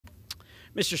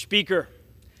Mr. Speaker,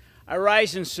 I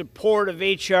rise in support of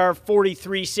H.R.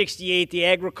 4368, the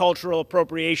Agricultural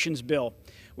Appropriations Bill,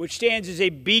 which stands as a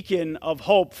beacon of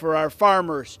hope for our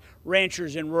farmers,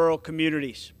 ranchers, and rural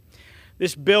communities.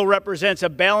 This bill represents a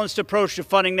balanced approach to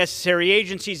funding necessary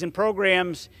agencies and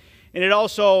programs, and it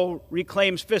also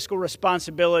reclaims fiscal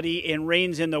responsibility and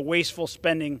reins in the wasteful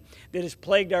spending that has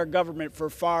plagued our government for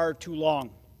far too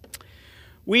long.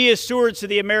 We, as stewards of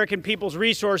the American people's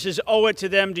resources, owe it to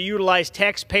them to utilize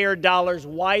taxpayer dollars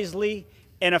wisely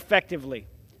and effectively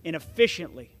and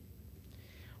efficiently.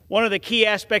 One of the key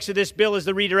aspects of this bill is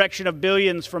the redirection of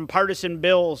billions from partisan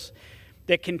bills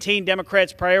that contain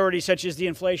Democrats' priorities, such as the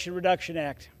Inflation Reduction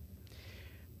Act.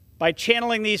 By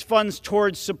channeling these funds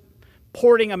towards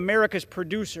supporting America's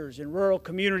producers and rural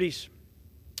communities,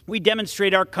 we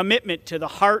demonstrate our commitment to the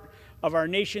heart of our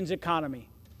nation's economy,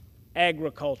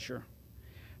 agriculture.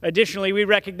 Additionally, we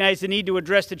recognize the need to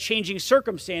address the changing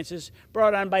circumstances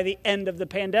brought on by the end of the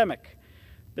pandemic.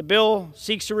 The bill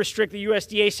seeks to restrict the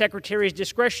USDA Secretary's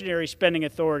discretionary spending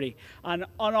authority on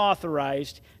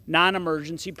unauthorized,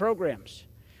 non-emergency programs.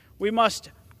 We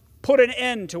must put an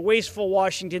end to wasteful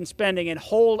Washington spending and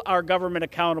hold our government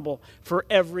accountable for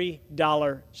every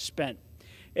dollar spent.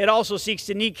 It also seeks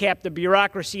to kneecap the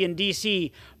bureaucracy in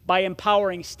D.C. by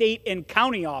empowering state and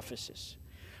county offices,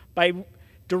 by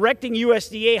directing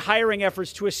USDA hiring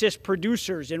efforts to assist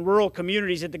producers in rural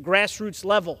communities at the grassroots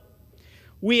level.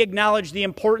 We acknowledge the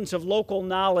importance of local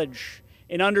knowledge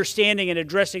in understanding and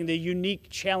addressing the unique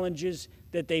challenges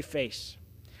that they face.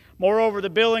 Moreover, the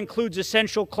bill includes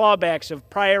essential clawbacks of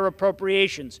prior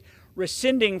appropriations,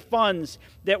 rescinding funds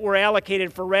that were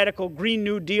allocated for radical Green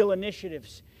New Deal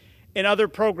initiatives and other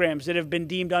programs that have been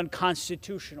deemed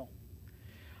unconstitutional.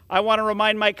 I want to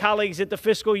remind my colleagues that the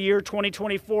fiscal year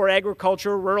 2024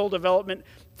 Agriculture, Rural Development,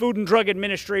 Food and Drug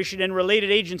Administration, and related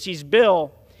agencies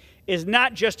bill is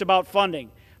not just about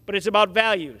funding, but it's about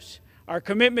values, our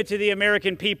commitment to the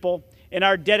American people, and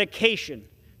our dedication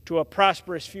to a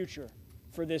prosperous future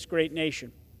for this great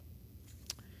nation.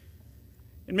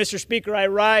 And Mr. Speaker, I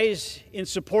rise in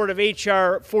support of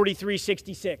H.R.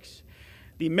 4366.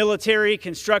 The Military,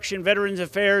 Construction, Veterans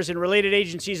Affairs, and Related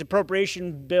Agencies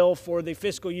Appropriation Bill for the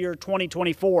fiscal year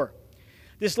 2024.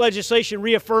 This legislation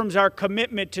reaffirms our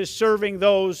commitment to serving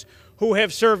those who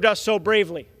have served us so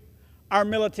bravely, our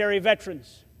military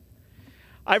veterans.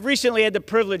 I've recently had the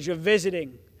privilege of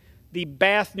visiting the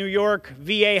Bath, New York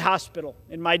VA hospital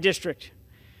in my district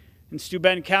in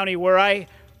Steuben County, where I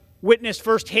witnessed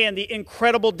firsthand the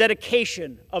incredible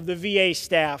dedication of the VA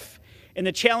staff and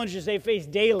the challenges they face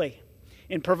daily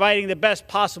in providing the best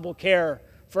possible care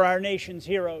for our nation's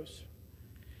heroes.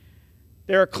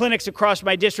 There are clinics across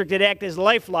my district that act as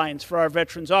lifelines for our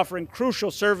veterans, offering crucial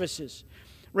services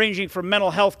ranging from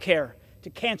mental health care to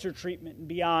cancer treatment and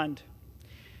beyond.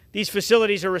 These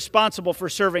facilities are responsible for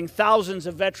serving thousands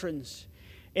of veterans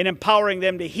and empowering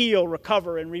them to heal,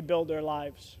 recover, and rebuild their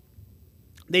lives.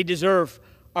 They deserve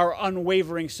our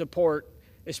unwavering support,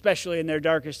 especially in their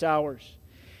darkest hours.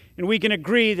 And we can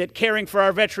agree that caring for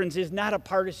our veterans is not a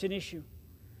partisan issue.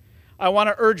 I want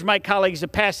to urge my colleagues to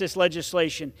pass this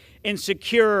legislation and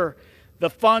secure the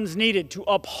funds needed to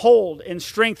uphold and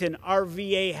strengthen our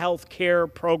VA health care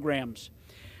programs.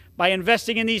 By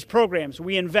investing in these programs,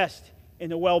 we invest in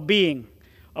the well-being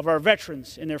of our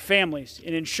veterans and their families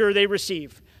and ensure they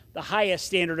receive the highest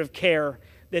standard of care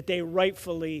that they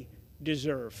rightfully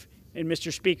deserve. And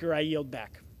Mr. Speaker, I yield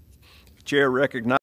back. Chair recognizes